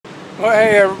Well,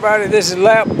 hey everybody, this is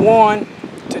lap 1.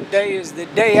 Today is the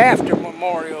day after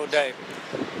Memorial Day.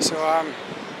 So I'm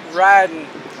riding.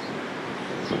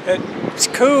 It's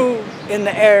cool in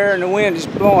the air and the wind is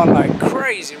blowing like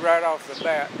crazy right off the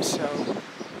bat. So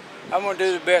I'm going to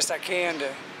do the best I can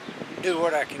to do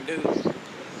what I can do.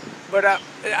 But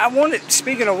I wanted,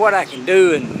 speaking of what I can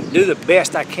do and do the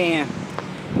best I can,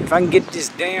 if I can get this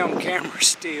damn camera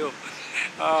still,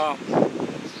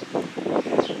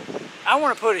 I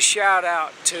want to put a shout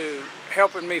out to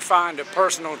helping me find a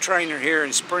personal trainer here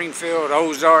in Springfield,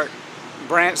 Ozark,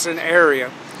 Branson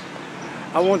area.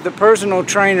 I want the personal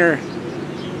trainer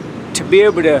to be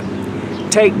able to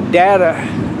take data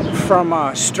from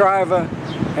Strava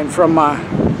and from my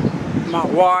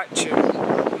watch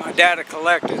and my data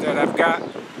collector that I've got,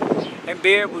 and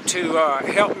be able to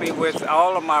help me with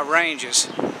all of my ranges.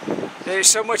 There's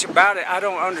so much about it I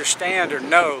don't understand or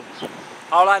know.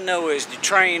 All I know is to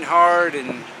train hard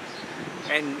and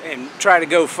try to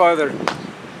go further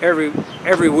every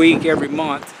week, every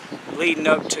month, leading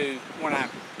up to when I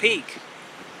peak.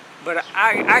 But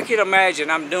I can imagine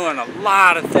I'm doing a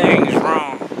lot of things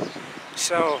wrong.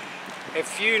 So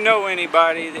if you know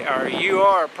anybody or you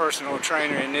are a personal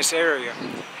trainer in this area,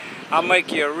 I'll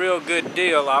make you a real good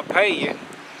deal. I'll pay you,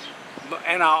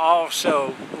 and I'll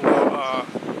also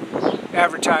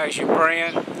advertise your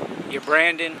brand, your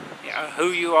branding,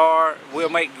 who you are. We'll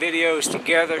make videos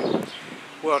together.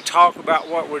 We'll talk about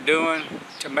what we're doing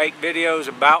to make videos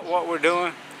about what we're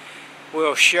doing.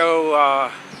 We'll show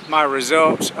my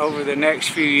results over the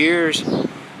next few years.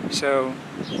 So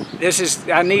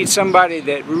I need somebody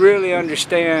that really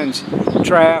understands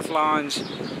triathlons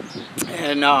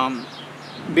and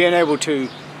being able to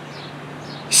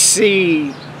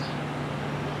see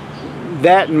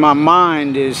that in my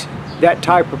mind is that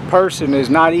type of person is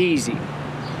not easy.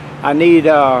 I need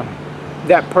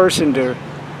that person to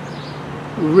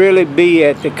really be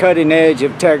at the cutting edge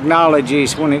of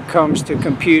technologies when it comes to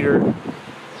computer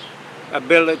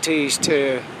abilities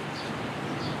to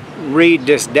read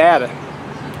this data.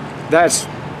 That's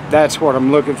what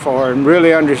I'm looking for, and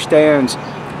really understands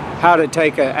how to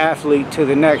take an athlete to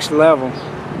the next level.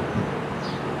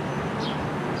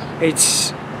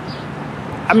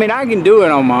 I mean, I can do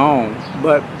it on my own,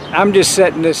 but I'm just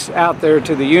setting this out there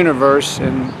to the universe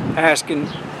and asking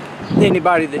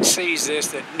anybody that sees this,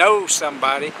 that knows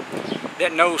somebody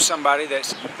that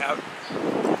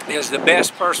is the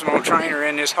best personal trainer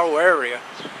in this whole area,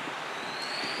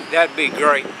 that'd be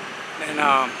great. And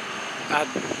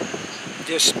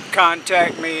just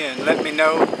contact me and let me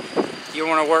know you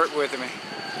want to work with me.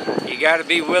 You got to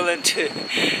be willing to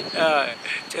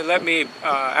let me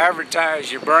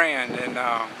advertise your brand and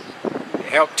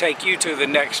help take you to the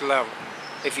next level,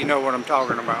 if you know what I'm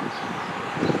talking about.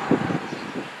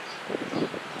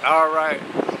 All right.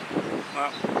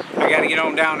 Well, I got to get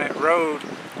on down that road.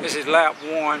 This is lap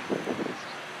 1,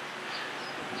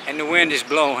 and the wind is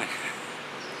blowing.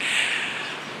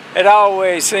 It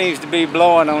always seems to be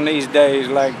blowing on these days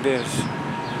like this.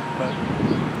 But,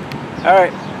 all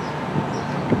right.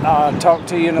 I'll talk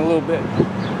to you in a little bit.